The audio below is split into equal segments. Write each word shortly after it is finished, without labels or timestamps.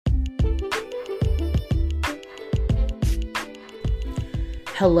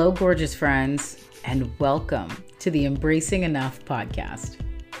Hello, gorgeous friends, and welcome to the Embracing Enough podcast.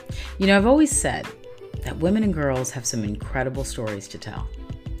 You know, I've always said that women and girls have some incredible stories to tell.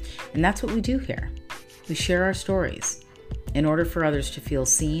 And that's what we do here. We share our stories in order for others to feel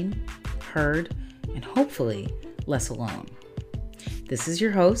seen, heard, and hopefully less alone. This is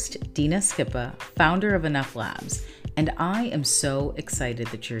your host, Dina Skippa, founder of Enough Labs, and I am so excited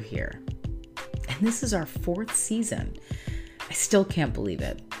that you're here. And this is our 4th season. I still can't believe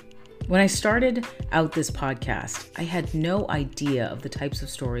it. When I started out this podcast, I had no idea of the types of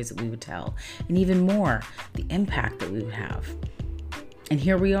stories that we would tell, and even more, the impact that we would have. And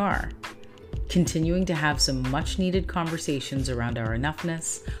here we are, continuing to have some much needed conversations around our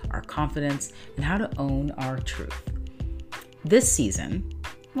enoughness, our confidence, and how to own our truth. This season,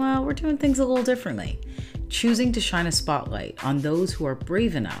 well, we're doing things a little differently, choosing to shine a spotlight on those who are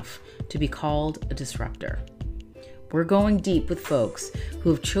brave enough to be called a disruptor. We're going deep with folks who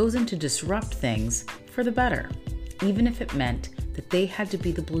have chosen to disrupt things for the better, even if it meant that they had to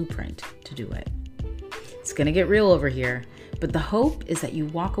be the blueprint to do it. It's going to get real over here, but the hope is that you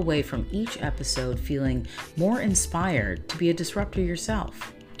walk away from each episode feeling more inspired to be a disruptor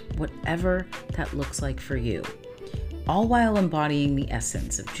yourself, whatever that looks like for you, all while embodying the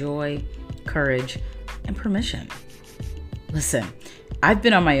essence of joy, courage, and permission. Listen, I've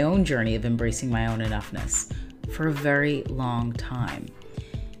been on my own journey of embracing my own enoughness for a very long time.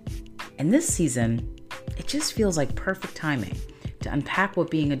 And this season, it just feels like perfect timing to unpack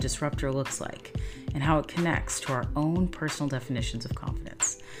what being a disruptor looks like and how it connects to our own personal definitions of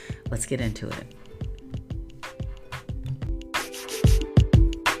confidence. Let's get into it.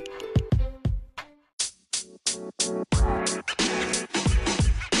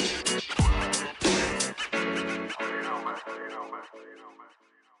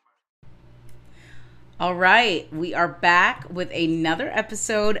 All right, we are back with another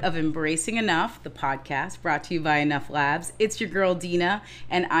episode of Embracing Enough, the podcast brought to you by Enough Labs. It's your girl, Dina,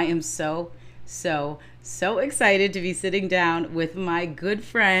 and I am so excited to be sitting down with my good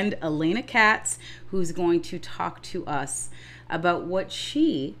friend, Eleena Katz, who's going to talk to us about what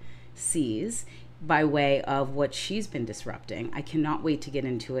she sees by way of what she's been disrupting. I cannot wait to get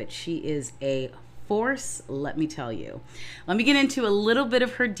into it. She is a force, let me tell you. Let me get into a little bit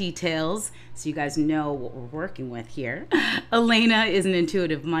of her details so you guys know what we're working with here. Eleena is an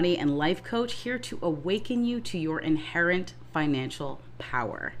intuitive money and life coach here to awaken you to your inherent financial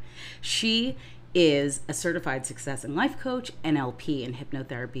power. She is a certified success and life coach, NLP and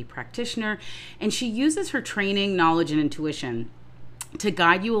hypnotherapy practitioner, and she uses her training, knowledge, and intuition to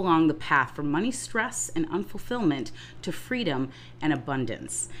guide you along the path from money stress and unfulfillment to freedom and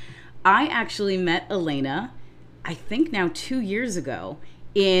abundance. I actually met Eleena, I think now 2 years ago,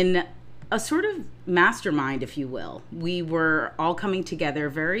 in a sort of mastermind, if you will. We were all coming together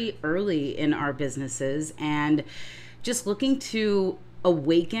very early in our businesses and just looking to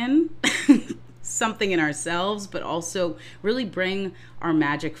awaken something in ourselves, but also really bring our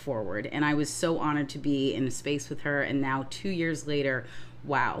magic forward. And I was so honored to be in a space with her. And now 2 years later,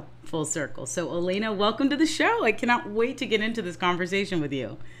 wow, full circle. So Eleena, welcome to the show. I cannot wait to get into this conversation with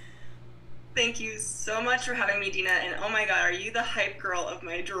you. Thank you so much for having me, Dina. And oh my God, are you the hype girl of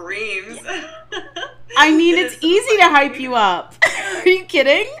my dreams? I mean, it's easy to hype you up. Are you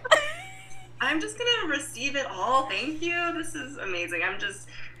kidding? I'm just going to receive it all. Thank you. This is amazing.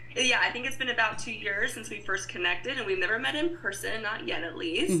 I think it's been about 2 years since we first connected, and we've never met in person, not yet at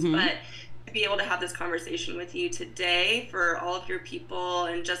least. Mm-hmm. But to be able to have this conversation with you today for all of your people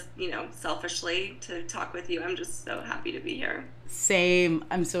and just, selfishly to talk with you, I'm just so happy to be here. Same.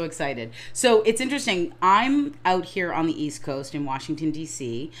 I'm so excited. So it's interesting. I'm out here on the East Coast in Washington,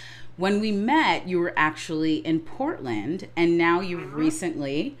 D.C. When we met, you were actually in Portland, and now you've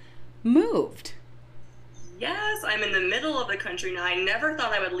recently moved. Yes, I'm in the middle of the country now. I never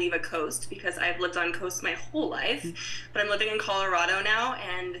thought I would leave a coast because I've lived on coasts my whole life, but I'm living in Colorado now,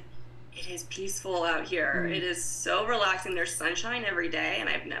 and it is peaceful out here. It is so relaxing. There's sunshine every day, and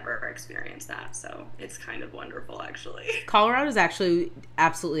I've never experienced that. So it's kind of wonderful, actually. Colorado is actually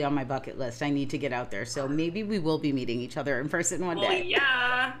absolutely on my bucket list. I need to get out there. So maybe we will be meeting each other in person one day.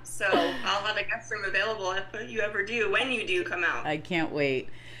 Yeah. So I'll have a guest room available if you ever do, when you do come out. I can't wait.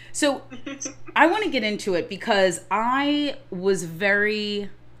 So I want to get into it because I was very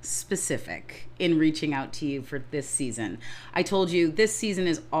specific in reaching out to you for this season. I told you this season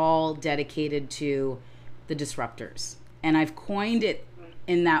is all dedicated to the disruptors. And I've coined it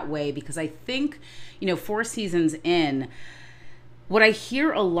in that way because I think, 4 seasons in, what I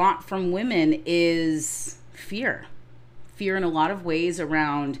hear a lot from women is fear in a lot of ways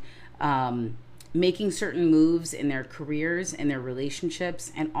around making certain moves in their careers and their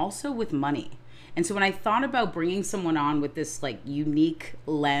relationships, and also with money. And so when I thought about bringing someone on with this like unique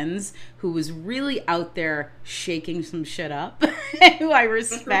lens who was really out there shaking some shit up, who I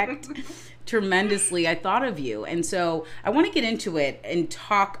respect tremendously, I thought of you. And so I want to get into it and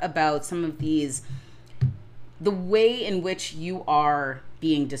talk about some of these, the way in which you are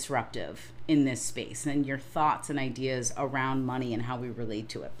being disruptive in this space and your thoughts and ideas around money and how we relate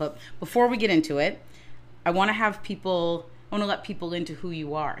to it. But before we get into it, I want to let people into who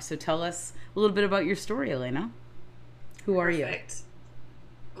you are. So tell us a little bit about your story, Eleena. Who are you? Perfect.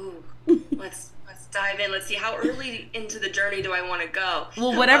 Ooh, let's dive in. Let's see, how early into the journey do I want to go?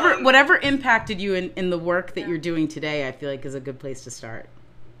 Well, whatever impacted you in the work that you're doing today, I feel like is a good place to start.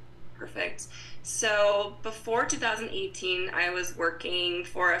 Perfect. So before 2018, I was working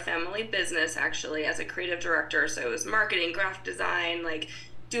for a family business, actually, as a creative director. So it was marketing, graphic design, like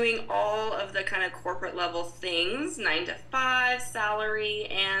doing all of the kind of corporate level things, 9 to 5, salary.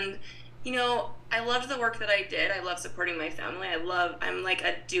 And, you know, I loved the work that I did. I love supporting my family. I'm like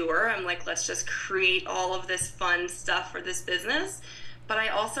a doer. I'm like, let's just create all of this fun stuff for this business. But I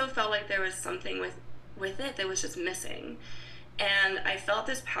also felt like there was something with it that was just missing. And I felt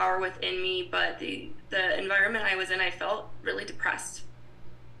this power within me, but the environment I was in, I felt really depressed.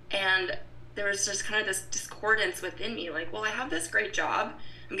 And there was just kind of this discordance within me, like, well, I have this great job.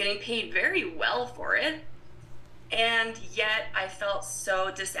 I'm getting paid very well for it. And yet I felt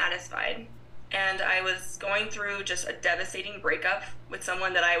so dissatisfied. And I was going through just a devastating breakup with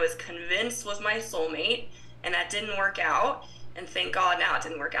someone that I was convinced was my soulmate, and that didn't work out. And thank God now it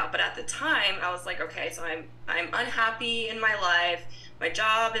didn't work out. But at the time, I was like, okay, so I'm unhappy in my life. My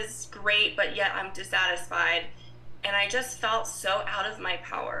job is great, but yet I'm dissatisfied. And I just felt so out of my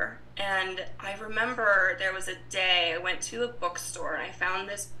power. And I remember there was a day I went to a bookstore and I found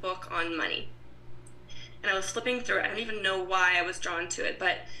this book on money. And I was flipping through it. I don't even know why I was drawn to it,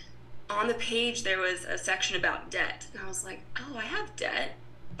 but on the page there was a section about debt. And I was like, oh, I have debt.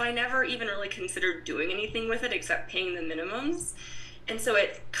 But I never even really considered doing anything with it except paying the minimums. And so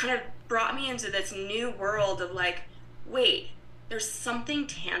it kind of brought me into this new world of like, wait, there's something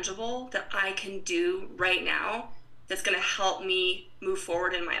tangible that I can do right now that's going to help me move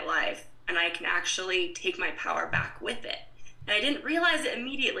forward in my life. And I can actually take my power back with it. And I didn't realize it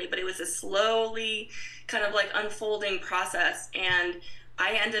immediately, but it was a slowly kind of like unfolding process. And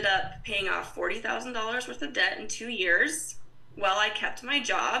I ended up paying off $40,000 worth of debt in 2 years. While I kept my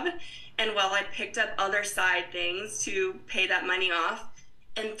job and while I picked up other side things to pay that money off.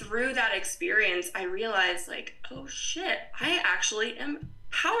 And through that experience, I realized like, oh shit, I actually am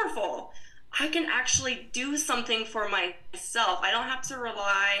powerful. I can actually do something for myself. I don't have to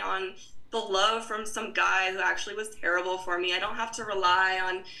rely on the love from some guy who actually was terrible for me. I don't have to rely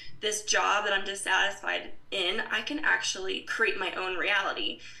on this job that I'm dissatisfied in. I can actually create my own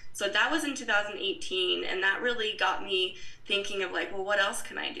reality. So that was in 2018, and that really got me thinking of like, well, what else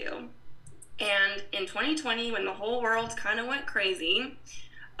can I do? And in 2020, when the whole world kind of went crazy,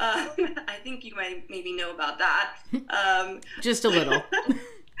 I think you might maybe know about that. Just a little.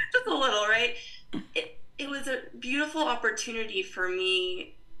 Just a little, right? It was a beautiful opportunity for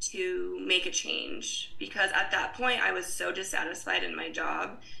me to make a change, because at that point I was so dissatisfied in my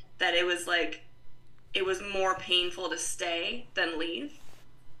job that it was like, it was more painful to stay than leave.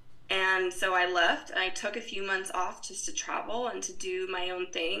 And so I left and I took a few months off just to travel and to do my own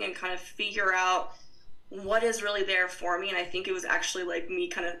thing and kind of figure out what is really there for me. And I think it was actually like me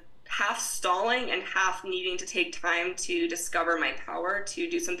kind of half stalling and half needing to take time to discover my power to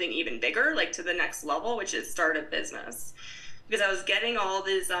do something even bigger, like to the next level, which is start a business. Because I was getting all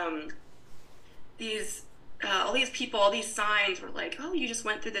these people, all these signs were like, oh, you just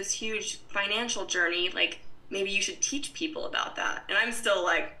went through this huge financial journey, like maybe you should teach people about that. And I'm still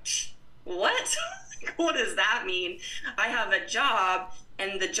like, what? What does that mean? I have a job,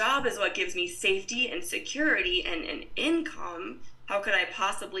 and the job is what gives me safety and security and an income. How could I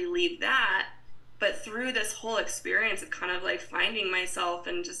possibly leave that? But through this whole experience of kind of like finding myself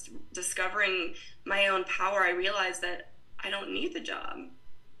and just discovering my own power, I realized that I don't need the job.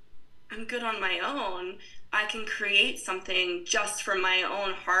 I'm good on my own. I can create something just from my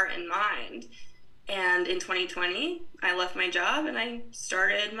own heart and mind. And in 2020, I left my job and I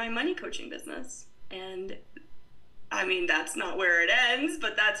started my money coaching business. And I mean, that's not where it ends,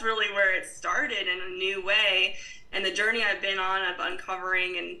 but that's really where it started in a new way. And the journey I've been on of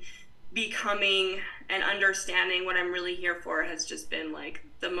uncovering and becoming and understanding what I'm really here for has just been like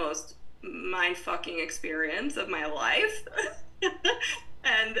the most mind-fucking experience of my life.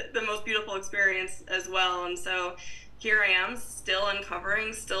 And the most beautiful experience as well. And so here I am, still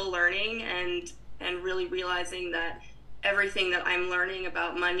uncovering, still learning, and and really realizing that everything that I'm learning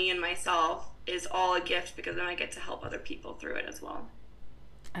about money and myself is all a gift, because then I get to help other people through it as well.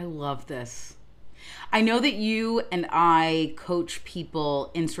 I love this. I know that you and I coach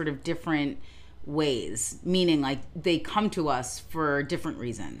people in sort of different ways, meaning like they come to us for different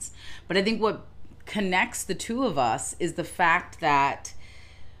reasons. But I think what connects the two of us is the fact that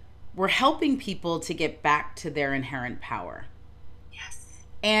we're helping people to get back to their inherent power. Yes.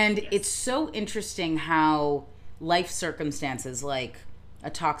 And Yes. it's so interesting how life circumstances like a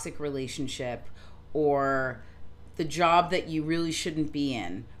toxic relationship or the job that you really shouldn't be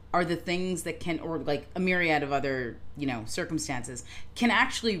in are the things that can, or like a myriad of other, circumstances can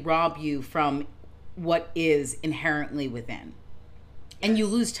actually rob you from what is inherently within. And you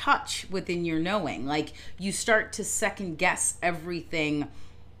lose touch within your knowing. Like you start to second guess everything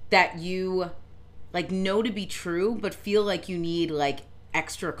that you like know to be true, but feel like you need like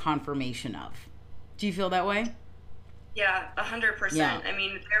extra confirmation of. Do you feel that way? Yeah, 100%. Yeah. I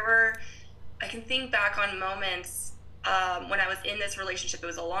mean, I can think back on moments when I was in this relationship. It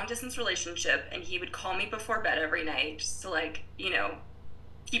was a long distance relationship, and he would call me before bed every night just to like,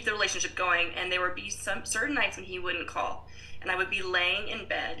 keep the relationship going. And there would be some certain nights when he wouldn't call, and I would be laying in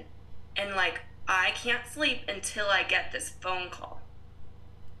bed and like, I can't sleep until I get this phone call.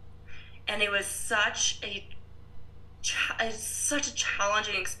 And it was such a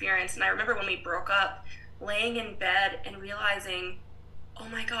challenging experience. And I remember when we broke up, laying in bed and realizing, oh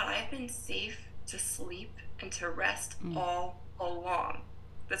my God, I've been safe to sleep and to rest all along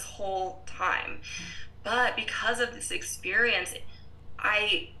this whole time. But because of this experience,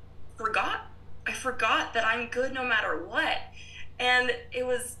 I forgot that I'm good no matter what. And it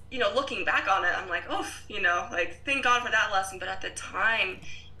was, looking back on it, I'm like, oh, like thank God for that lesson. But at the time,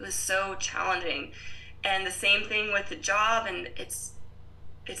 it was so challenging. And the same thing with the job, and it's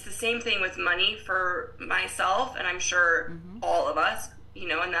the same thing with money for myself, and I'm sure all of us,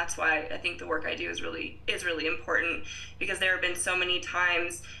 and that's why I think the work I do is really important, because there have been so many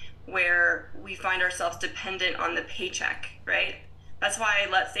times where we find ourselves dependent on the paycheck, right? That's why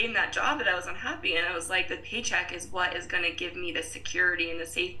I stayed in that job that I was unhappy, and I was like, the paycheck is what is going to give me the security and the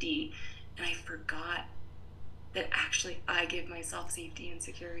safety, and I forgot that actually I give myself safety and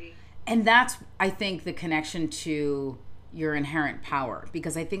security. And that's, I think, the connection to your inherent power.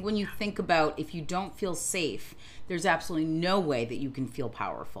 Because I think when you think about if you don't feel safe, there's absolutely no way that you can feel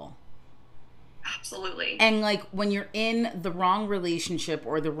powerful. Absolutely. And like when you're in the wrong relationship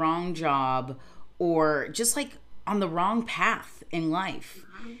or the wrong job or just like on the wrong path in life,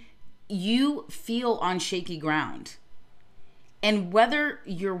 you feel on shaky ground. And whether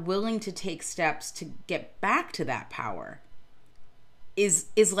you're willing to take steps to get back to that power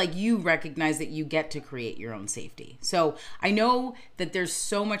is like you recognize that you get to create your own safety. So I know that there's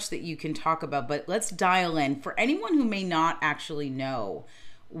so much that you can talk about, but let's dial in. For anyone who may not actually know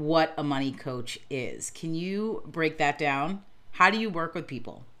what a money coach is, can you break that down? How do you work with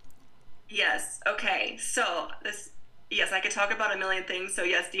people? Yes. Okay. So yes, I could talk about a million things. So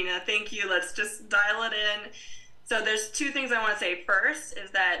yes, Dina, thank you. Let's just dial it in. So there's two things I want to say. First is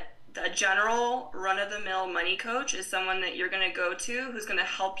that the general run-of-the-mill money coach is someone that you're going to go to who's going to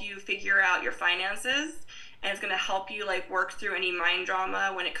help you figure out your finances, and it's going to help you like work through any mind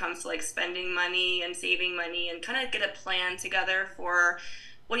drama when it comes to like spending money and saving money, and kind of get a plan together for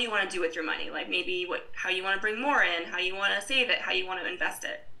what do you want to do with your money, like maybe how you want to bring more in, how you want to save it, how you want to invest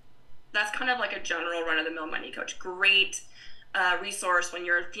it. That's kind of like a general run-of-the-mill money coach. Great resource when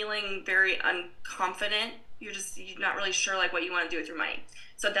you're feeling very unconfident. You're not really sure like what you want to do with your money.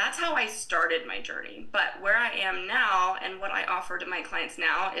 So that's how I started my journey. But where I am now and what I offer to my clients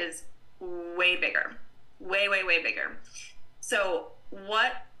now is way bigger, way bigger. So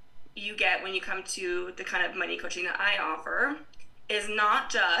what you get when you come to the kind of money coaching that I offer is not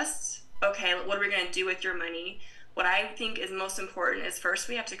just, okay, what are we going to do with your money? What I think is most important is first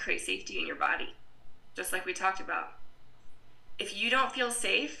we have to create safety in your body, just like we talked about. If you don't feel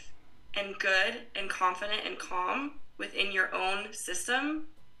safe and good and confident and calm within your own system,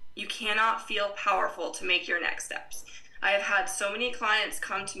 you cannot feel powerful to make your next steps. I have had so many clients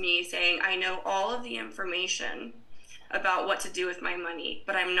come to me saying, I know all of the information about what to do with my money,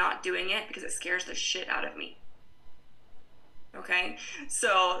 but I'm not doing it because it scares the shit out of me. Okay,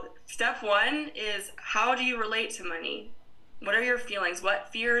 so step one is, how do you relate to money? What are your feelings? What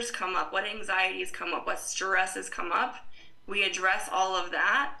fears come up? What anxieties come up? What stresses come up? We address all of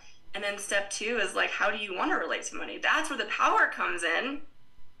that. And then step two is like, how do you want to relate to money? That's where the power comes in.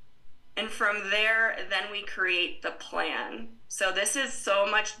 And from there, then we create the plan. So this is so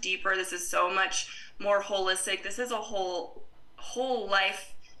much deeper. This is so much more holistic. This is a whole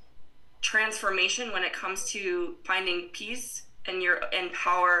life transformation when it comes to finding peace and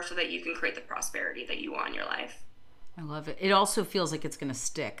power so that you can create the prosperity that you want in your life. I love it. It also feels like it's going to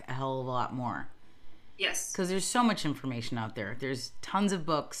stick a hell of a lot more. Yes. Because there's so much information out there. There's tons of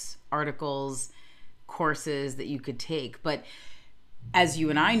books, articles, courses that you could take. But as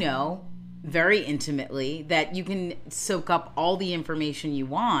you and I know very intimately, that you can soak up all the information you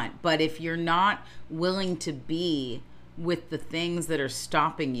want. But if you're not willing to be with the things that are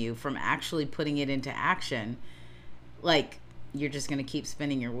stopping you from actually putting it into action, like, you're just going to keep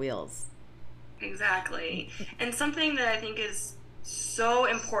spinning your wheels. Exactly. And something that I think is so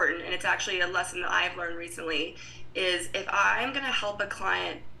important, and it's actually a lesson that I've learned recently, is if I'm going to help a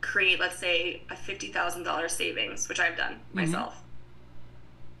client create, let's say, a $50,000 savings, which I've done myself,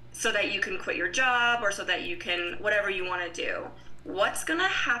 so that you can quit your job or so that you can, whatever you want to do, what's going to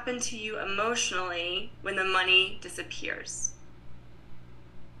happen to you emotionally when the money disappears?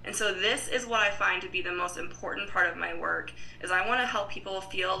 And so this is what I find to be the most important part of my work, is I want to help people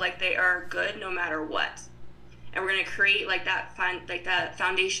feel like they are good no matter what. And we're going to create that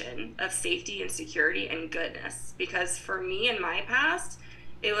foundation of safety and security and goodness. Because for me in my past,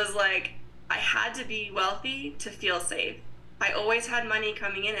 it was like I had to be wealthy to feel safe. I always had money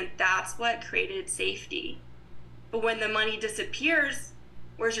coming in, and that's what created safety. But when the money disappears,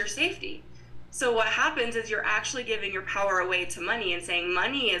 where's your safety? So what happens is you're actually giving your power away to money and saying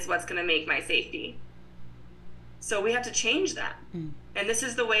money is what's going to make my safety. So we have to change that. And this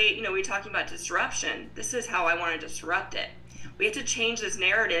is the way, we're talking about disruption. This is how I want to disrupt it. We have to change this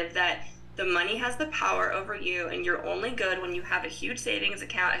narrative that the money has the power over you, and you're only good when you have a huge savings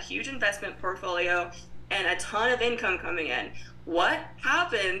account, a huge investment portfolio, and a ton of income coming in. What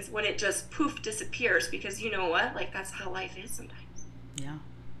happens when it just poof disappears? Because you know what? Like, that's how life is sometimes. Yeah.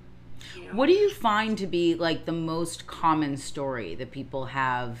 What do you find to be like the most common story that people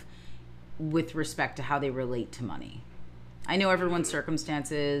have with respect to how they relate to money? I know everyone's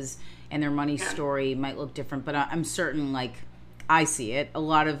circumstances and their money story might look different, but I'm certain, like, I see it. A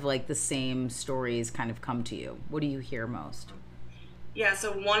lot of like the same stories kind of come to you. What do you hear most? Yeah,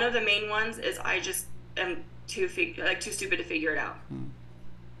 so one of the main ones is I just am too stupid to figure it out.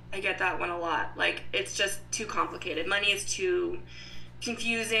 I get that one a lot. Like, it's just too complicated. Money is too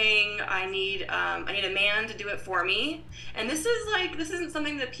confusing. I need a man to do it for me. And this isn't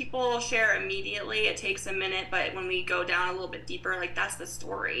something that people share immediately. It takes a minute, but when we go down a little bit deeper, like, that's the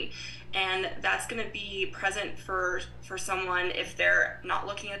story. And that's going to be present for someone if they're not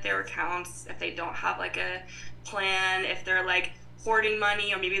looking at their accounts, if they don't have like a plan, if they're like hoarding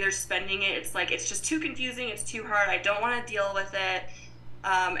money, or maybe they're spending it. It's like, it's just too confusing. It's too hard. I don't want to deal with it.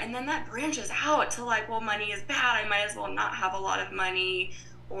 And then that branches out to like, well, money is bad. I might as well not have a lot of money,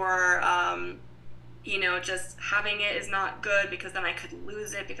 or, just having it is not good because then I could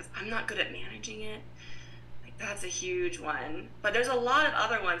lose it because I'm not good at managing it. Like, that's a huge one. But there's a lot of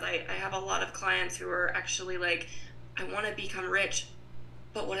other ones. I have a lot of clients who are actually like, I want to become rich,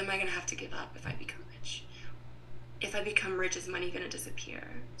 but what am I going to have to give up if I become rich? If I become rich, is money going to disappear?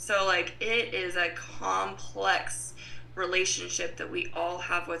 So like, it is a complex relationship that we all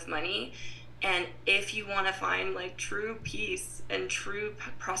have with money. And if you want to find like true peace and true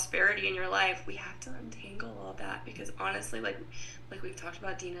prosperity in your life, we have to untangle all that, because honestly, like we've talked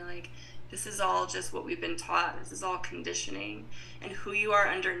about, Dina, like, this is all just what we've been taught. This is all conditioning, and who you are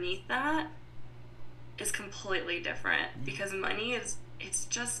underneath that is completely different. Because money it's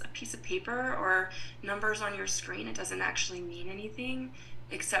just a piece of paper or numbers on your screen. It doesn't actually mean anything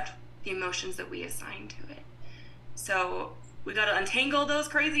except the emotions that we assign to it. So we got to untangle those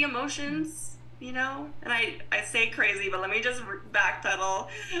crazy emotions, and I say crazy, but let me just backpedal.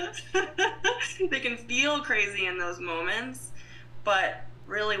 They can feel crazy in those moments, but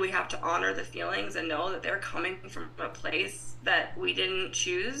really we have to honor the feelings and know that they're coming from a place that we didn't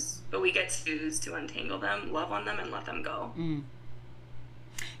choose, but we get to choose to untangle them, love on them, and let them go.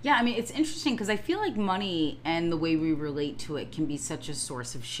 Yeah, I mean, it's interesting because I feel like money and the way we relate to it can be such a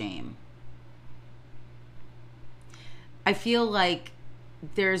source of shame. I feel like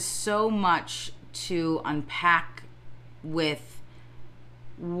there's so much to unpack with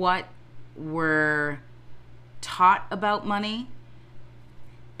what we're taught about money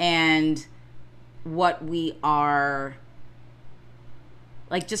and what we are,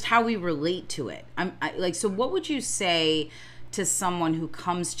 like, just how we relate to it. So what would you say to someone who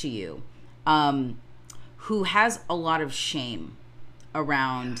comes to you who has a lot of shame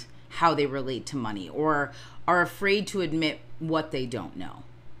around how they relate to money, or are afraid to admit what they don't know?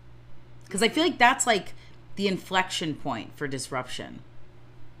 Because I feel like that's like the inflection point for disruption.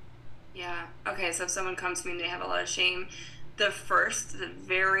 Yeah. Okay, so if someone comes to me and they have a lot of shame, the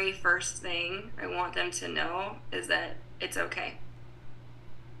very first thing I want them to know is that it's okay.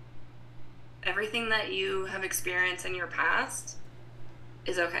 Everything that you have experienced in your past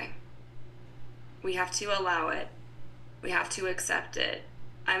is okay. We have to allow it. We have to accept it.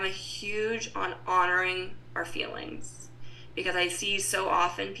 I'm a huge on honoring our feelings, because I see so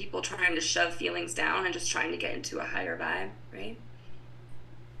often people trying to shove feelings down and just trying to get into a higher vibe, right?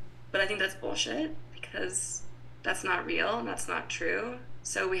 But I think that's bullshit, because that's not real and that's not true.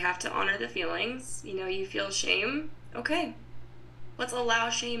 So we have to honor the feelings. You know, you feel shame. Okay. Let's allow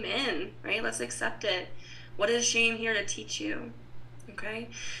shame in, right? Let's accept it. What is shame here to teach you? Okay?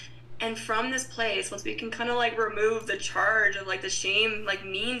 And from this place, once we can kind of like remove the charge of like the shame like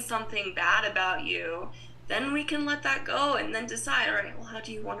means something bad about you, then we can let that go and then decide, all right, well, how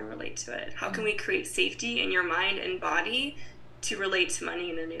do you want to relate to it? How can we create safety in your mind and body to relate to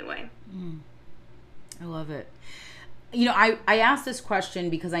money in a new way? I love it. You know, I asked this question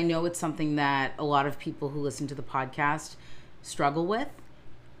because I know it's something that a lot of people who listen to the podcast struggle with,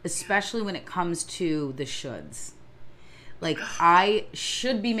 especially when it comes to the shoulds. Like, I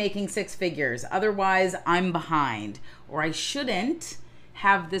should be making 6 figures, otherwise I'm behind, or I shouldn't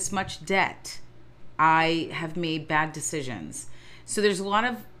have this much debt. I have made bad decisions. So there's a lot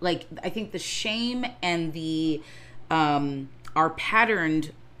of like, I think the shame and the our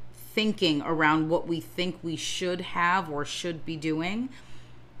patterned thinking around what we think we should have or should be doing,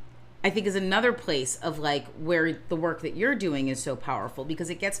 I think is another place of like where the work that you're doing is so powerful, because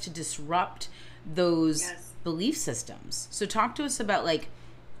it gets to disrupt those belief systems. So talk to us about like,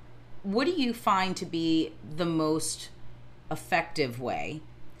 what do you find to be the most effective way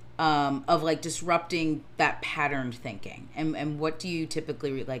of like disrupting that patterned thinking, and what do you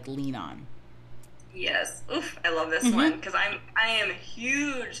typically like lean on? Yes. Oof, I love this one, because I am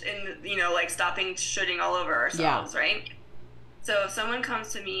huge in, you know, like stopping shoulding all over ourselves, right? So if someone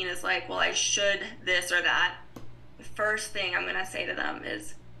comes to me and is like, well, I should this or that, the first thing I'm going to say to them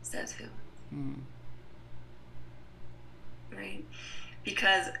is, says who? Right?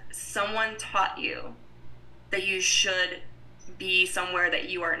 Because someone taught you that you should be somewhere that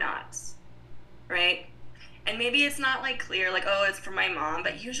you are not, right? And maybe it's not like clear, like, oh, it's from my mom,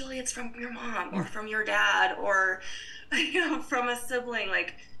 but usually it's from your mom or from your dad or, you know, from a sibling,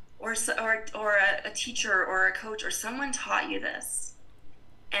 like, or a teacher or a coach, or someone taught you this.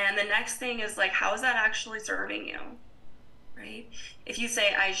 And the next thing is like, how is that actually serving you, right? If you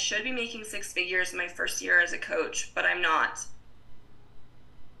say, I should be making 6 figures in my first year as a coach, but I'm not,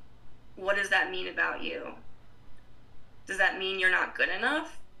 what does that mean about you? Does that mean you're not good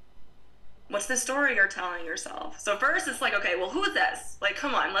enough? What's the story you're telling yourself? So first it's like, okay, well, who says? Like,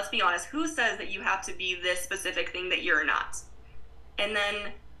 come on, let's be honest. Who says that you have to be this specific thing that you're not? And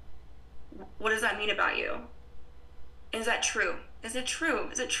then what does that mean about you? Is that true? Is it true?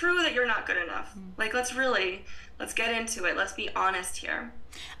 Is it true that you're not good enough? Like, let's get into it. Let's be honest here.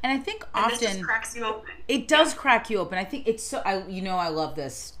 And I think often this just cracks you open. It does crack you open. I think it's so, I love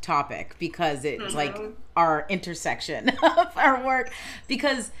this topic because it's like our intersection of our work.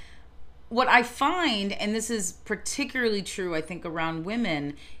 Because what I find, and this is particularly true, I think, around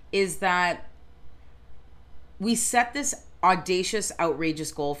women, is that we set this audacious,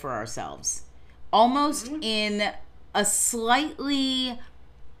 outrageous goal for ourselves, almost in a slightly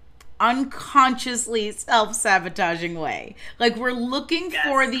unconsciously self-sabotaging way. Like, we're looking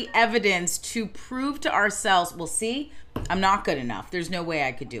for the evidence to prove to ourselves, well, see, I'm not good enough. There's no way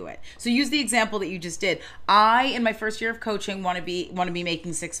I could do it. So use the example that you just did. I, in my first year of coaching, want to be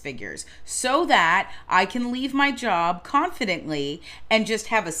making 6 figures so that I can leave my job confidently and just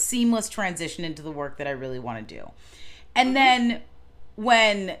have a seamless transition into the work that I really want to do. And then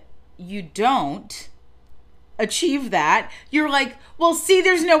when you don't achieve that, you're like, well, see,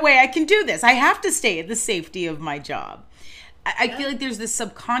 there's no way I can do this. I have to stay at the safety of my job. I feel like there's this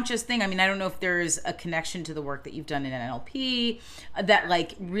subconscious thing. I mean, I don't know if there's a connection to the work that you've done in NLP that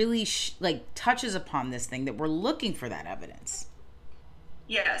like really like touches upon this thing, that we're looking for that evidence.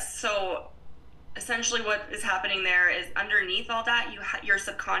 Yes. So essentially what is happening there is, underneath all that, your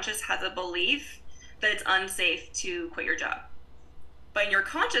subconscious has a belief that it's unsafe to quit your job. But in your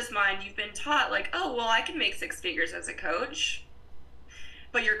conscious mind, you've been taught like, oh, well, I can make 6 figures as a coach.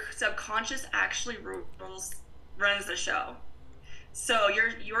 But your subconscious actually runs the show. So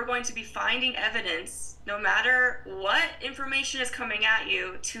you're going to be finding evidence, no matter what information is coming at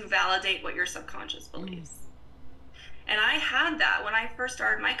you, to validate what your subconscious believes. And I had that when I first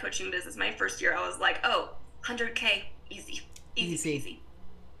started my coaching business. My first year, I was like, oh, 100K, easy peasy.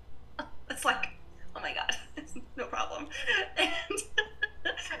 It's like, oh my God, no problem.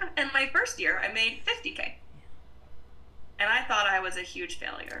 And my first year, I made 50K. And I thought I was a huge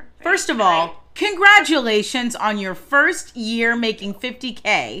failure. Right? First of all, congratulations on your first year making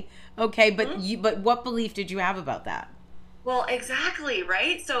 50K. Okay, but but what belief did you have about that? Well, exactly,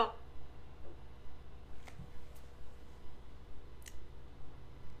 right? So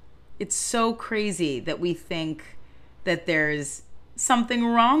it's so crazy that we think that there's something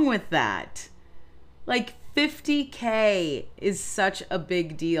wrong with that. Like 50K is such a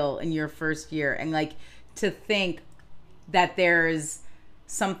big deal in your first year, and like to think that there's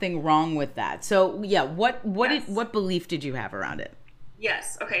something wrong with that. So yeah, what belief did you have around it?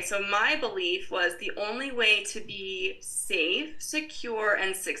 Yes. Okay. So my belief was the only way to be safe, secure,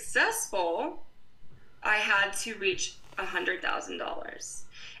 and successful, I had to reach $100,000.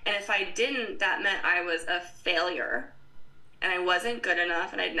 And if I didn't, that meant I was a failure and I wasn't good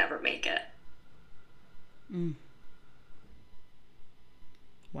enough and I'd never make it.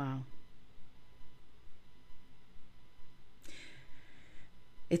 Wow.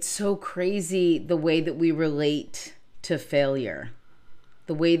 It's so crazy the way that we relate to failure,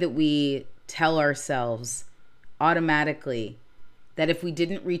 the way that we tell ourselves automatically that if we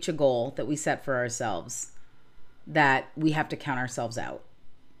didn't reach a goal that we set for ourselves, that we have to count ourselves out,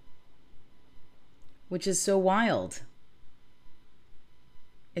 which is so wild.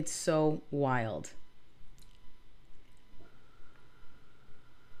 It's so wild.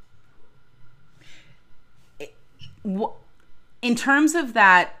 In terms of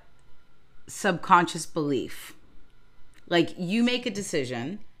that subconscious belief, like you make a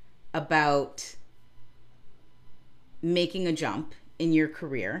decision about making a jump in your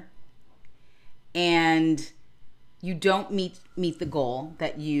career and you don't meet the goal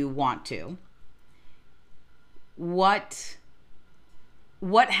that you want to. What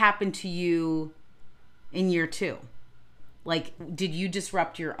happened to you in year 2? Like, did you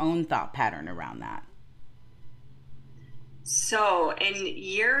disrupt your own thought pattern around that? So in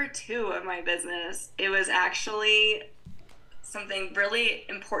year 2 of my business, it was actually something really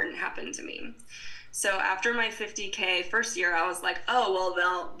important happened to me. So after my 50K first year, I was like, oh,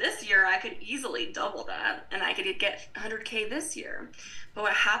 well, this year I could easily double that and I could get 100K this year. But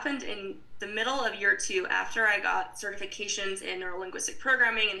what happened in the middle of year 2, after I got certifications in neurolinguistic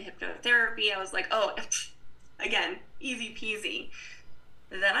programming and hypnotherapy, I was like, oh, again, easy peasy.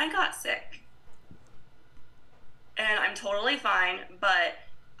 Then I got sick. And I'm totally fine, but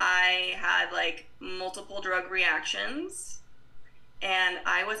I had like multiple drug reactions and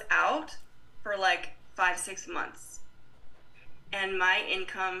I was out for like 5-6 months and my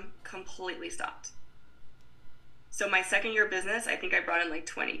income completely stopped. So my second year business, I think I brought in like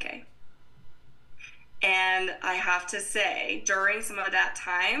 20K. And I have to say, during some of that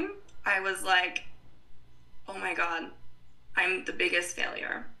time, I was like, oh my God, I'm the biggest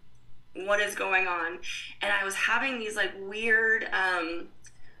failure. What is going on? And I was having these like weird,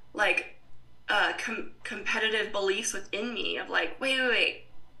 competitive beliefs within me of like, wait,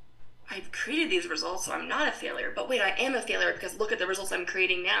 I've created these results, so I'm not a failure. But wait, I am a failure because look at the results I'm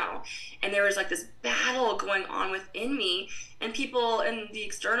creating now. And there was like this battle going on within me. And people in the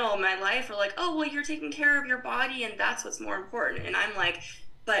external of my life are like, oh, well, you're taking care of your body and that's what's more important. And I'm like,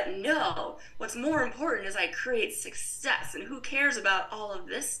 but no, what's more important is I create success. And who cares about all of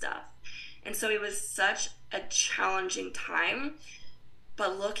this stuff? And so it was such a challenging time.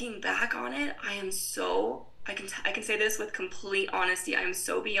 But looking back on it, I can say this with complete honesty. I'm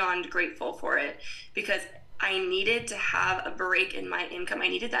so beyond grateful for it because I needed to have a break in my income. I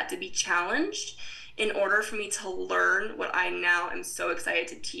needed that to be challenged in order for me to learn what I now am so excited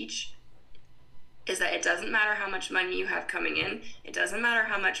to teach, is that it doesn't matter how much money you have coming in. It doesn't matter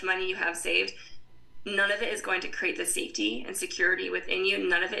how much money you have saved. None of it is going to create the safety and security within you.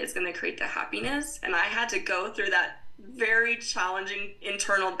 None of it is going to create the happiness. And I had to go through that very challenging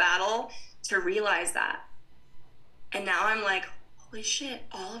internal battle to realize that. And now I'm like, holy shit,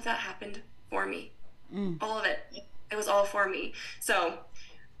 all of that happened for me. All of it. It was all for me. So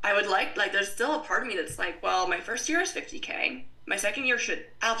I would like there's still a part of me that's like, well, my first year is 50K. My second year should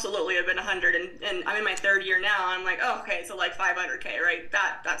absolutely have been 100. And I'm in my third year now. I'm like, oh, okay, so like 500K, right?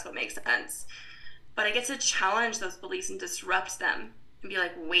 That's what makes sense. But I get to challenge those beliefs and disrupt them and be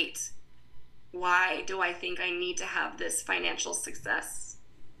like, wait, why do I think I need to have this financial success?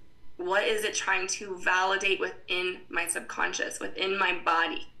 What is it trying to validate within my subconscious, within my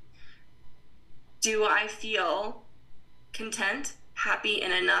body? Do I feel content, happy,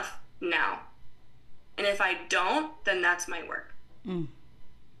 and enough now? And if I don't, then that's my work.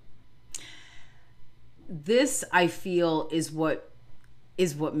 This, I feel, is what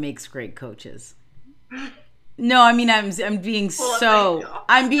makes great coaches. No, I mean, I'm being so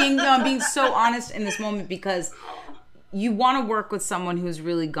honest in this moment because you want to work with someone who's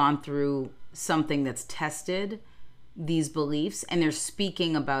really gone through something that's tested these beliefs and they're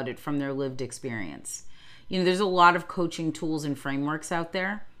speaking about it from their lived experience. You know, there's a lot of coaching tools and frameworks out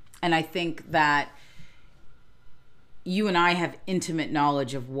there. And I think that you and I have intimate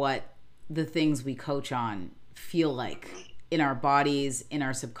knowledge of what the things we coach on feel like in our bodies, in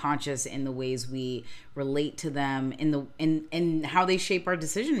our subconscious, in the ways we relate to them, in how they shape our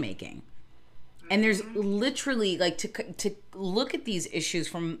decision making. And there's literally like to look at these issues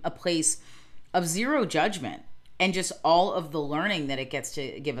from a place of zero judgment and just all of the learning that it gets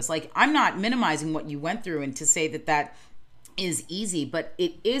to give us. Like, I'm not minimizing what you went through and to say that that is easy, but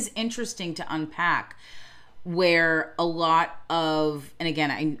it is interesting to unpack where a lot of, and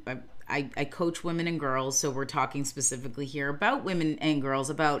again, I coach women and girls, so we're talking specifically here about women and girls,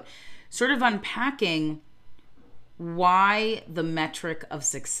 about sort of unpacking why the metric of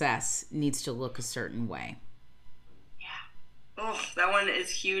success needs to look a certain way. Yeah. Oh, that one is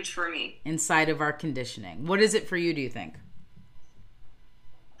huge for me. Inside of our conditioning. What is it for you, do you think?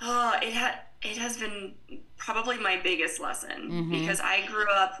 Oh, it has been probably my biggest lesson because I grew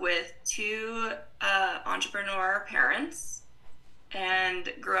up with two entrepreneur parents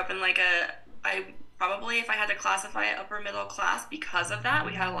and grew up in like I probably, if I had to classify it, upper middle class because of that.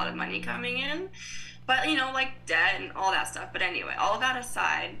 We had a lot of money coming in, but you know, like debt and all that stuff. But anyway, all of that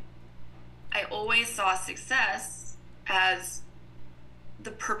aside, I always saw success as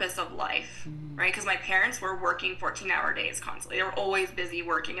the purpose of life, right? Because my parents were working 14-hour days constantly. They were always busy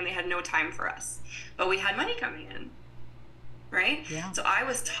working and they had no time for us. But we had money coming in, right? Yeah. So I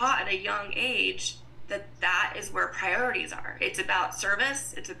was taught at a young age that is where priorities are. It's about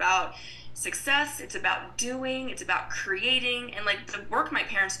service. It's about success. It's about doing. It's about creating. And like the work my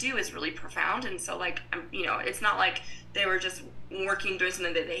parents do is really profound. And so like, you know, it's not like they were just working, doing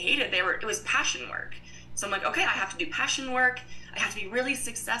something that they hated. It was passion work. So I'm like, okay, I have to do passion work. I have to be really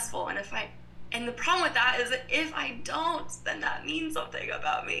successful. And the problem with that is that if I don't, then that means something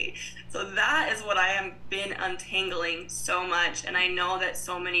about me. So that is what I have been untangling so much. And I know that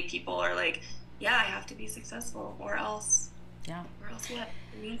so many people are like, yeah, I have to be successful or else. Yeah. Or else what?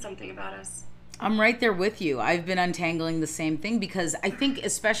 It means something about us. I'm right there with you. I've been untangling the same thing because I think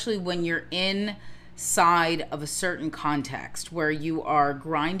especially when you're inside of a certain context where you are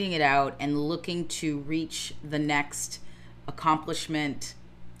grinding it out and looking to reach the next accomplishment,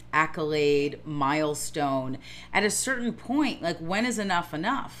 accolade, milestone, at a certain point, like when is enough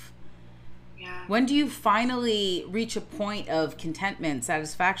enough? Yeah. When do you finally reach a point of contentment,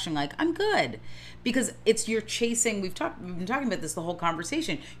 satisfaction, like I'm good? Because you're chasing, we've been talking about this the whole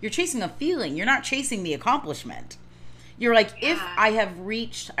conversation. You're chasing a feeling. You're not chasing the accomplishment. You're like, if I have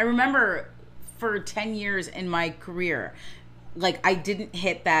reached, I remember for 10 years in my career, like I didn't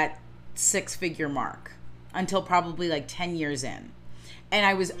hit that 6-figure mark until probably like 10 years in. And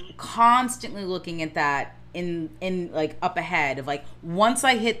I was constantly looking at that in like up ahead of like, once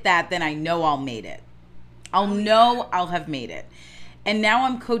I hit that, then I know I'll made it. I'll have made it. And now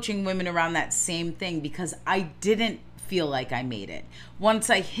I'm coaching women around that same thing because I didn't feel like I made it. Once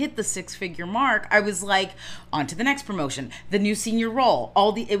I hit the 6-figure mark, I was like, on to the next promotion, the new senior role,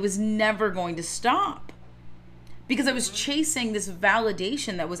 it was never going to stop because I was chasing this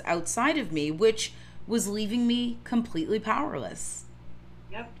validation that was outside of me, which was leaving me completely powerless.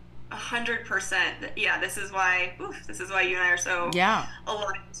 Yep. 100%. Yeah, this is why you and I are so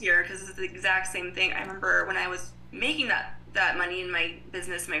aligned here, because it's the exact same thing. I remember when I was making that money in my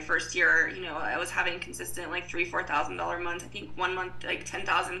business my first year, you know, I was having consistent like $3,000-$4,000 months. I think one month like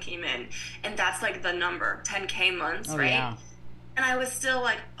 10,000 came in, and that's like the number, 10K months, right? Yeah. And I was still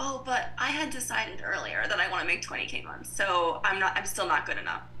like, oh, but I had decided earlier that I want to make 20K months, so I'm still not good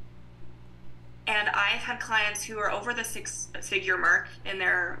enough. And I've had clients who are over the 6-figure mark in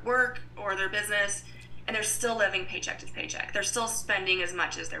their work or their business, and they're still living paycheck to paycheck. They're still spending as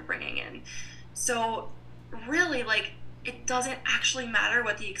much as they're bringing in. So really, like, it doesn't actually matter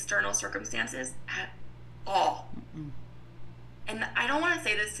what the external circumstances at all. Mm-mm. And I don't want to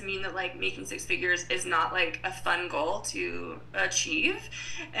say this to mean that like making 6 figures is not like a fun goal to achieve,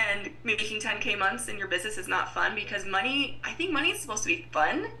 and making 10K months in your business is not fun, because I think money is supposed to be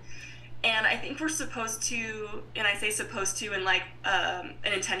fun. And I think we're supposed to, and I say supposed to in like an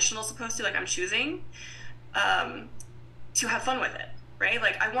intentional supposed to, like I'm choosing to have fun with it, right?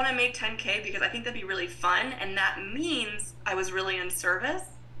 Like I want to make 10K because I think that'd be really fun, and that means I was really in service.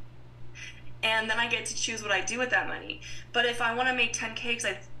 And then I get to choose what I do with that money. But if I want to make 10K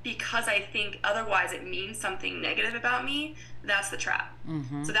because I think otherwise it means something negative about me, that's the trap.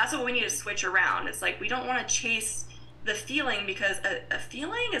 Mm-hmm. So that's what we need to switch around. It's like we don't want to chase the feeling, because a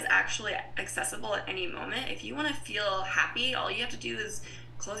feeling is actually accessible at any moment. If you want to feel happy, all you have to do is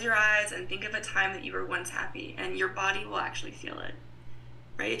close your eyes and think of a time that you were once happy, and your body will actually feel it.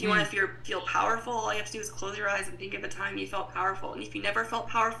 Right? If you want to feel powerful, all you have to do is close your eyes and think of a time you felt powerful. And if you never felt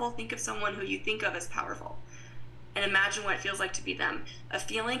powerful, think of someone who you think of as powerful and imagine what it feels like to be them. A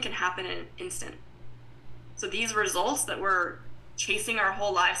feeling can happen in an instant. So these results that we're chasing our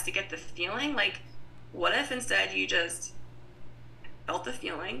whole lives to get the feeling, like, what if instead you just felt the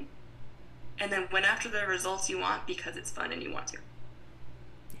feeling and then went after the results you want because it's fun and you want to?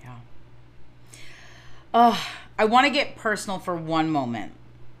 Yeah. Oh, I want to get personal for one moment.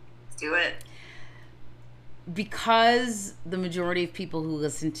 Do it. Because the majority of people who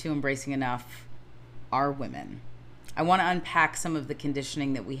listen to Embracing Enough are women, I want to unpack some of the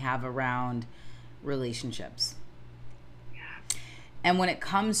conditioning that we have around relationships. Yeah. And when it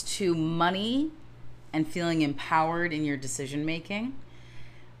comes to money and feeling empowered in your decision making,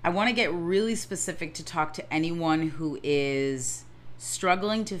 I want to get really specific to talk to anyone who is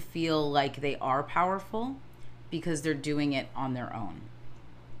struggling to feel like they are powerful because they're doing it on their own.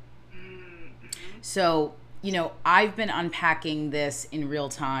 So, you know, I've been unpacking this in real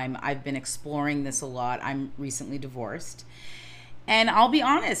time. I've been exploring this a lot. I'm recently divorced. And I'll be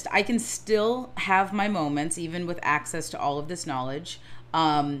honest, I can still have my moments, even with access to all of this knowledge,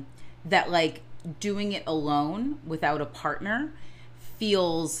 that like doing it alone without a partner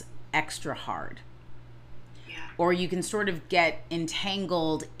feels extra hard. Yeah. Or you can sort of get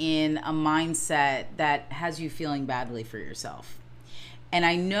entangled in a mindset that has you feeling badly for yourself. And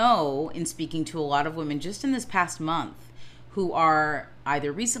I know, in speaking to a lot of women just in this past month who are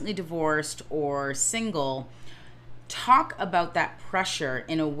either recently divorced or single, talk about that pressure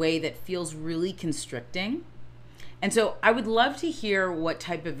in a way that feels really constricting. And so I would love to hear what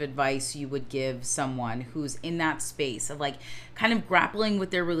type of advice you would give someone who's in that space of like kind of grappling with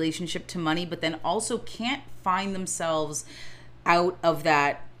their relationship to money, but then also can't find themselves out of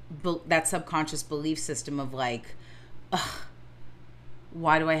that subconscious belief system of like, ugh,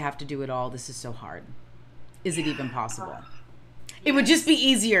 why do I have to do it all? This is so hard. Is it even possible? It would just be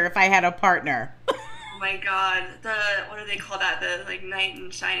easier if I had a partner. Oh my God. What do they call that? The like knight in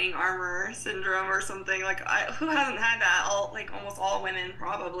shining armor syndrome or something. Like, who hasn't had that? Almost all women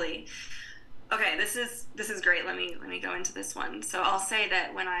probably. Okay, this is great. Let me go into this one. So I'll say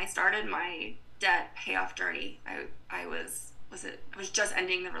that when I started my debt payoff journey, I was just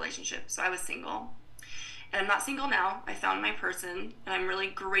ending the relationship. So I was single. And I'm not single now. I found my person, and I'm really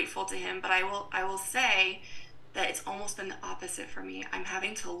grateful to him. But I will say that it's almost been the opposite for me. I'm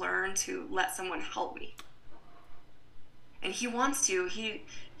having to learn to let someone help me. And he wants to.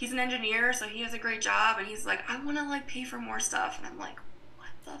 He's an engineer, so he has a great job, and he's like, I want to like pay for more stuff. And I'm like, what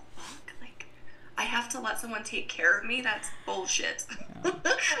the fuck? Like, I have to let someone take care of me? That's bullshit. Yeah.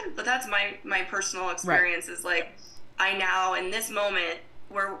 But that's my personal experience. Right. Is like, I now in this moment,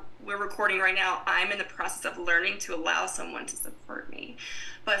 we're recording right now, I'm in the process of learning to allow someone to support me.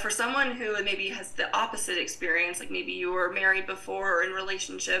 But for someone who maybe has the opposite experience, like maybe you were married before or in a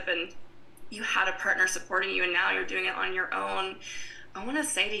relationship and you had a partner supporting you and now you're doing it on your own, I want to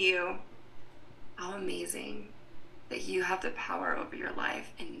say to you how amazing that you have the power over your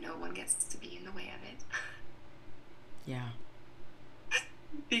life and no one gets to be in the way of it. Yeah.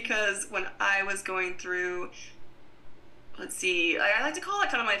 Because when I was going through, let's see, I like to call it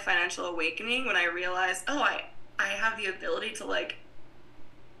kind of my financial awakening, when I realized, I have the ability to like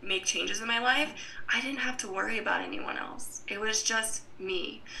make changes in my life. I didn't have to worry about anyone else. It was just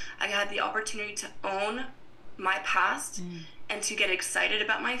me. I had the opportunity to own my past and to get excited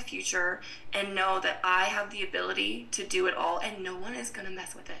about my future and know that I have the ability to do it all and no one is going to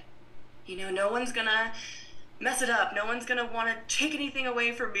mess with it. You know, no one's going to mess it up. No one's gonna want to take anything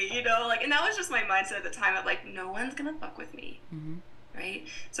away from me, you know, like, and that was just my mindset at the time of like, no one's gonna fuck with me. Mm-hmm. Right?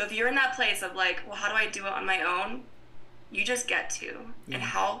 So if you're in that place of like, well, how do I do it on my own? You just get to. Yeah. And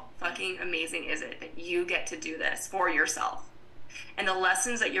how fucking amazing is it that you get to do this for yourself? And the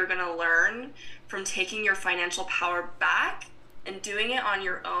lessons that you're gonna learn from taking your financial power back and doing it on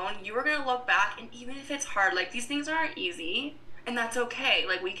your own, you are gonna look back, and even if it's hard, like, these things aren't easy, and that's okay.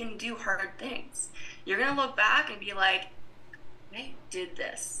 Like, we can do hard things. You're going to look back and be like, I did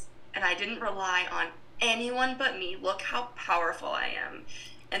this, and I didn't rely on anyone but me. Look how powerful I am.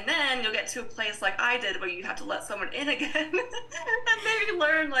 And then you'll get to a place like I did where you have to let someone in again and maybe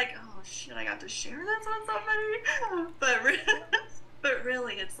learn like, oh shit, I got to share this with somebody. But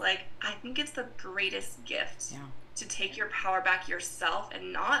really, it's like, I think it's the greatest gift to take your power back yourself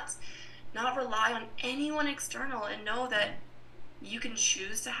and not rely on anyone external, and know that you can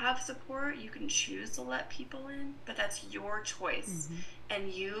choose to have support, you can choose to let people in, but that's your choice.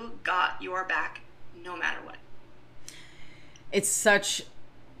 And you got your back no matter what. It's such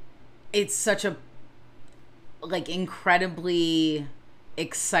a like incredibly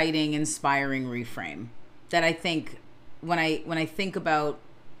exciting, inspiring reframe that I think when I think about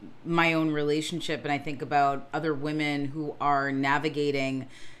my own relationship and I think about other women who are navigating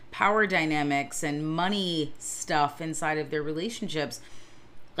power dynamics and money stuff inside of their relationships,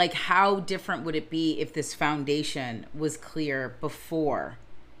 like how different would it be if this foundation was clear before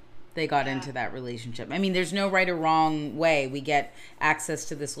they got into that relationship? I mean, there's no right or wrong way. We get access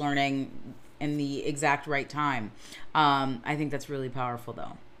to this learning in the exact right time. I think that's really powerful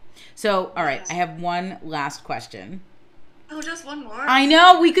though. So, all right, I have one last question. Oh, just one more? I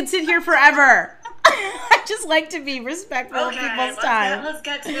know, we could sit here forever. I just like to be respectful of people's time. Let's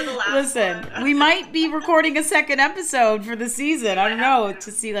get to the last one. We might be recording a second episode for the season. I don't know,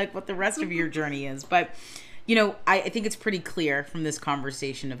 to see like what the rest of your journey is. But, you know, I think it's pretty clear from this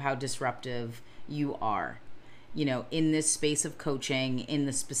conversation of how disruptive you are, you know, in this space of coaching, in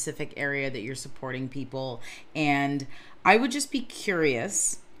the specific area that you're supporting people. And I would just be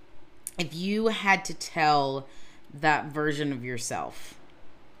curious if you had to tell that version of yourself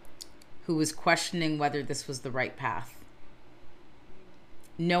who was questioning whether this was the right path,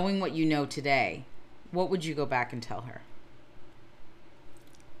 knowing what you know today, what would you go back and tell her?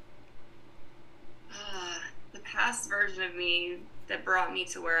 The past version of me that brought me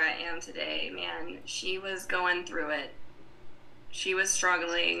to where I am today, man, she was going through it. She was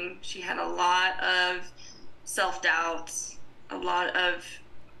struggling. She had a lot of self-doubt, a lot of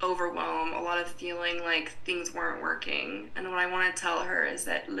overwhelm, a lot of feeling like things weren't working. And what I want to tell her is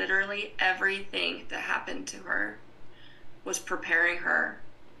that literally everything that happened to her was preparing her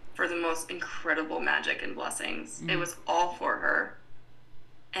for the most incredible magic and blessings. It was all for her.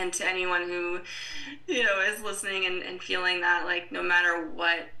 And to anyone who, you know, is listening and feeling that, like, no matter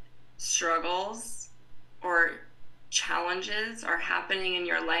what struggles or challenges are happening in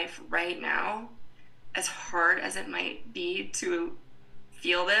your life right now, as hard as it might be to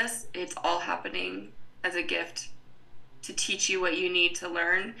feel this, it's all happening as a gift to teach you what you need to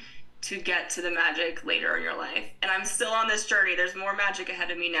learn to get to the magic later in your life. And I'm still on this journey. There's more magic ahead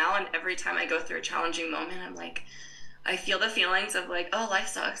of me now. And every time I go through a challenging moment, I'm like, I feel the feelings of like, oh, life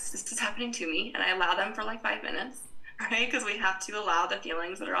sucks. This is happening to me. And I allow them for like 5 minutes, right? Because we have to allow the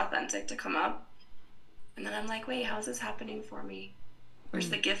feelings that are authentic to come up. And then I'm like, wait, how is this happening for me?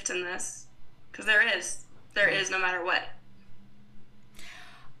 Where's the gift in this? Because there is no matter what.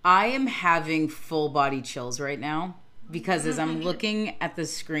 I am having full body chills right now because as I'm looking at the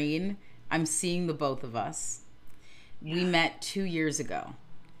screen, I'm seeing the both of us. We met 2 years ago.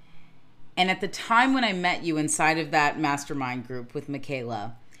 And at the time when I met you inside of that mastermind group with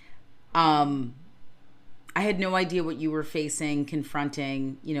Michaela, I had no idea what you were facing,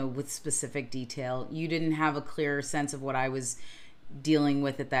 confronting, you know, with specific detail. You didn't have a clear sense of what I was dealing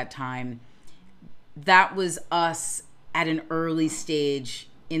with at that time. That was us at an early stage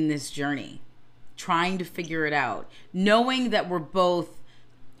in this journey, trying to figure it out, knowing that we're both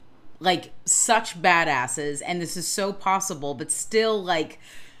like such badasses and this is so possible, but still like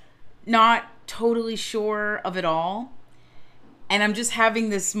not totally sure of it all. And I'm just having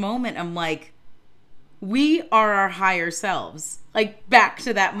this moment. I'm like, we are our higher selves, like back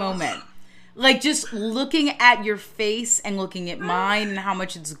to that moment, like just looking at your face and looking at mine and how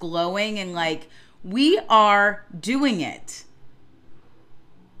much it's glowing and like, we are doing it.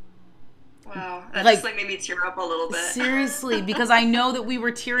 Wow, that just like made me tear up a little bit. Seriously, because I know that we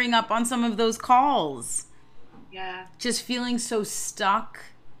were tearing up on some of those calls. Yeah. Just feeling so stuck.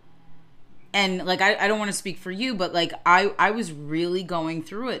 And like, I don't want to speak for you, but like, I was really going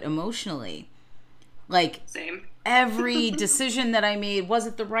through it emotionally. Like, same. Every decision that I made, was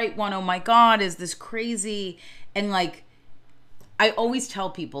it the right one? Oh my God, is this crazy? And like, I always tell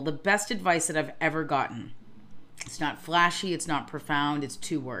people the best advice that I've ever gotten, it's not flashy, it's not profound, it's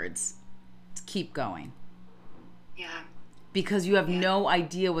 2 words. Keep going. Yeah. Because you have no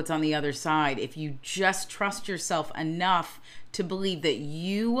idea what's on the other side. If you just trust yourself enough to believe that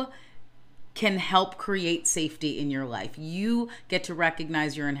you can help create safety in your life, you get to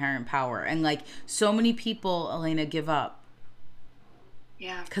recognize your inherent power. And like so many people, Eleena, give up.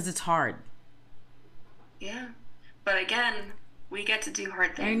 Yeah. Because it's hard. Yeah. But again, we get to do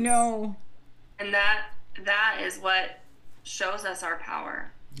hard things. I know. And that is what shows us our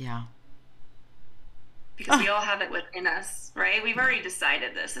power. Yeah. Because we all have it within us, right? We've already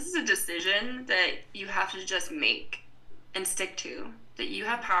decided this. This is a decision that you have to just make and stick to. That you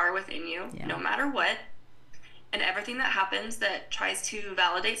have power within you, no matter what. And everything that happens that tries to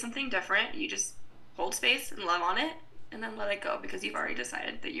validate something different, you just hold space and love on it and then let it go, because you've already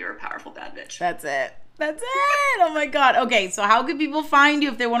decided that you're a powerful bad bitch. That's it. That's it. Oh my God. Okay, so how can people find you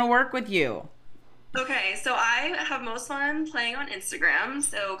if they want to work with you? Okay, so I have most fun playing on Instagram,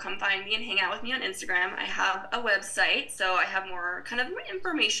 so come find me and hang out with me on Instagram. I have a website, so I have more kind of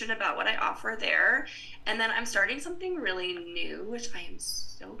information about what I offer there. And then I'm starting something really new, which I am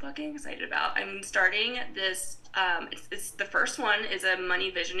so fucking excited about. I'm starting this, it's the first one is a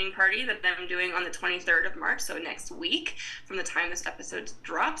money visioning party that I'm doing on the 23rd of March, so next week from the time this episode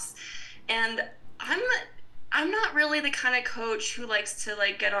drops. And I'm not really the kind of coach who likes to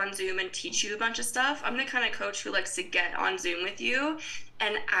like get on Zoom and teach you a bunch of stuff. I'm the kind of coach who likes to get on Zoom with you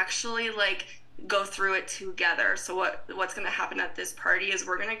and actually like go through it together. So what's going to happen at this party is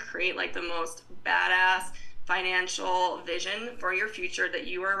we're going to create like the most badass financial vision for your future that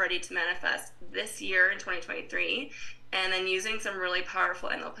you are ready to manifest this year in 2023. And then using some really powerful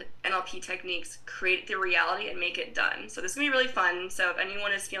NLP techniques, create the reality and make it done. So this is going to be really fun. So if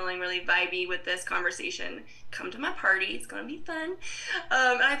anyone is feeling really vibey with this conversation, come to my party. It's going to be fun.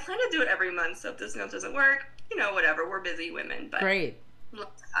 And I plan to do it every month. So if this month doesn't work, whatever. We're busy women. But great. I'd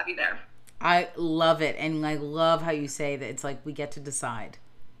love to have you there. I love it. And I love how you say that it's like we get to decide.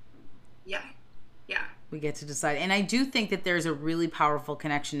 Yeah. Yeah. We get to decide. And I do think that there's a really powerful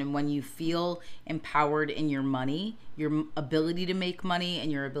connection. And when you feel empowered in your money, your ability to make money and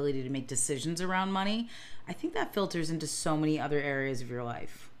your ability to make decisions around money, I think that filters into so many other areas of your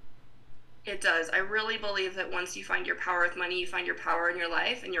life. It does. I really believe that once you find your power with money, you find your power in your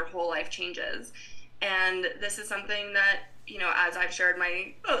life and your whole life changes. And this is something that, as I've shared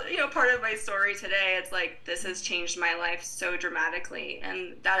my, part of my story today, it's like, this has changed my life so dramatically.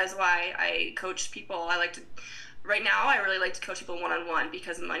 And that is why I coach people. Right now, I really like to coach people one-on-one,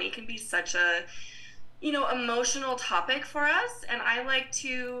 because money can be such a, emotional topic for us. And I like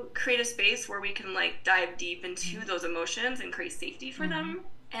to create a space where we can like dive deep into those emotions and create safety for them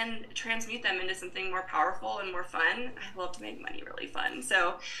and transmute them into something more powerful and more fun. I love to make money really fun.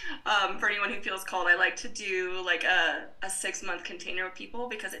 So for anyone who feels called, I like to do like a 6-month container with people,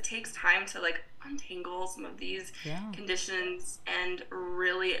 because it takes time to like untangle some of these conditions and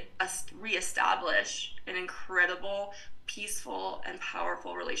really reestablish an incredible, peaceful, and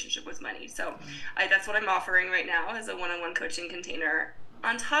powerful relationship with money. So that's what I'm offering right now, is a one-on-one coaching container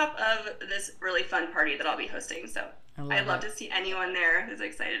on top of this really fun party that I'll be hosting. So I'd love to see anyone there who's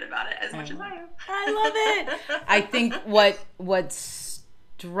excited about it as much as I am. I love it. I think what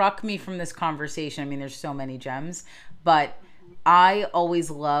struck me from this conversation, I mean, there's so many gems, but I always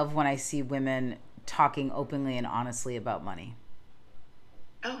love when I see women talking openly and honestly about money.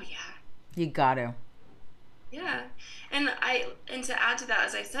 Oh, yeah. You got to. Yeah. And to add to that,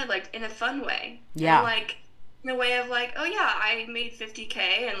 as I said, like in a fun way. Yeah. And like in a way of like, oh yeah, I made $50K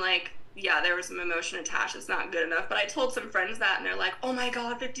and like, yeah, there was some emotion attached. It's not good enough. But I told some friends that and they're like, oh my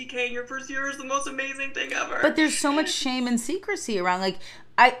God, $50K in your first year is the most amazing thing ever. But there's so much shame and secrecy around. Like,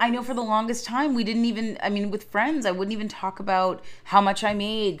 I know for the longest time, we didn't even, with friends, I wouldn't even talk about how much I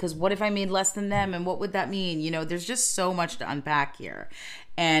made, because what if I made less than them and what would that mean? There's just so much to unpack here.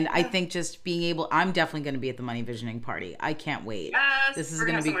 And I think just being able, I'm definitely going to be at the Money Visioning party. I can't wait. Yes, this is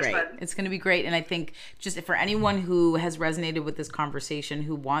going to be great. It's going to be great. And I think just for anyone who has resonated with this conversation,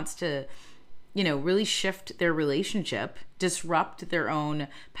 who wants to, really shift their relationship, disrupt their own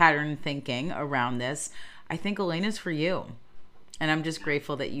pattern thinking around this, I think Elena's for you. And I'm just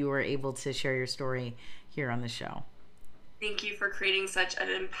grateful that you were able to share your story here on the show. Thank you for creating such an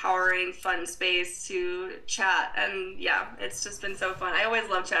empowering, fun space to chat. And yeah, it's just been so fun. I always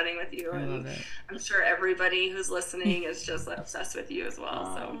love chatting with you. I love it. I'm sure everybody who's listening is just obsessed with you as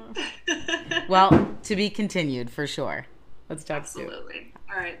well. So, well, to be continued for sure. Let's talk soon. Absolutely.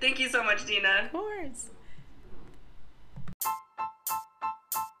 All right. Thank you so much, Dina. Of course.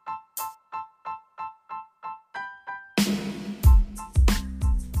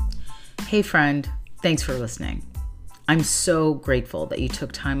 Hey friend, thanks for listening. I'm so grateful that you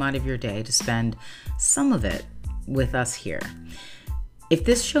took time out of your day to spend some of it with us here. If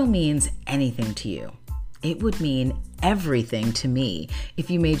this show means anything to you, it would mean everything to me if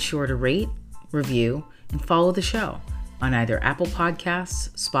you made sure to rate, review, and follow the show on either Apple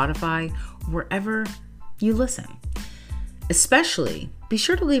Podcasts, Spotify, or wherever you listen. Especially, be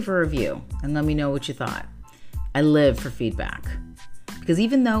sure to leave a review and let me know what you thought. I live for feedback. Because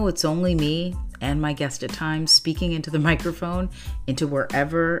even though it's only me and my guest at times speaking into the microphone, into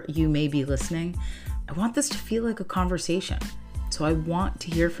wherever you may be listening, I want this to feel like a conversation. So I want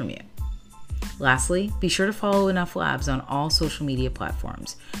to hear from you. Lastly, be sure to follow Enough Labs on all social media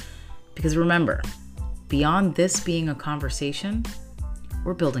platforms. Because remember, beyond this being a conversation,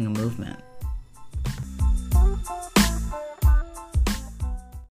 we're building a movement.